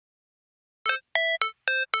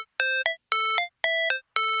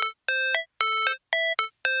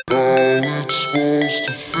how it's supposed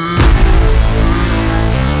to feel.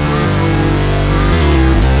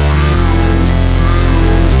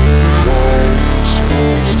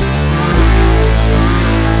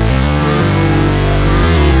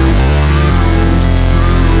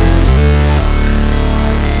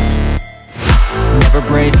 Never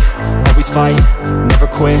break, always fight, never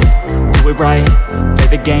quit, do it right, play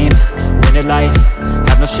the game, win it life,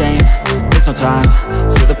 have no shame, there's no time,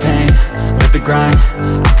 feel the pain, live the grind,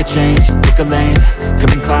 I could change, pick a lane,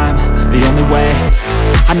 come and climb, the only way,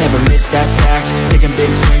 I never miss, that's fact, taking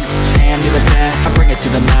big swings, hand me the bat, I bring it to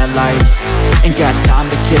the mad light, ain't got time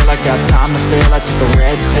to kill, I got time to feel, I took the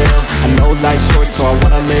red pill, I know life's short so I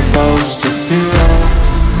wanna live close to feel.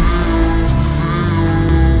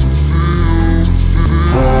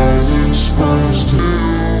 Supposed to.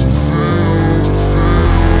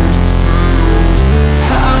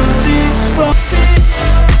 How's it supposed to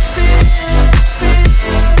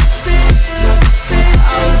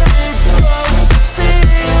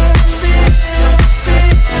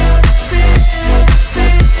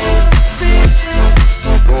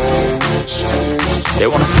They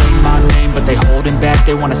wanna say my name, but they holding back.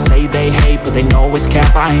 They wanna say they hate, but they know it's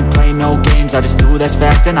cap. I ain't play no games, I just do that's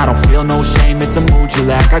fact. And I don't feel no shame, it's a mood you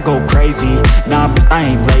lack. I go crazy, nah, but I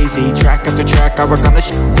ain't lazy. Track after track, I work on this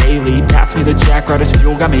shit daily. Pass me the jack, right as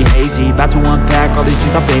fuel, got me hazy. About to unpack all these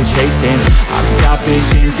shit I've been chasing. I've got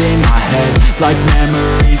visions in my head, like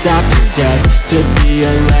memories after death. To be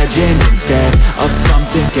a legend instead of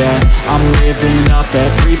something get. I'm living up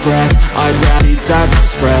every breath, I'd rather seeds as I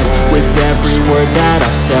spread with every word that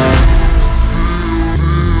I've said.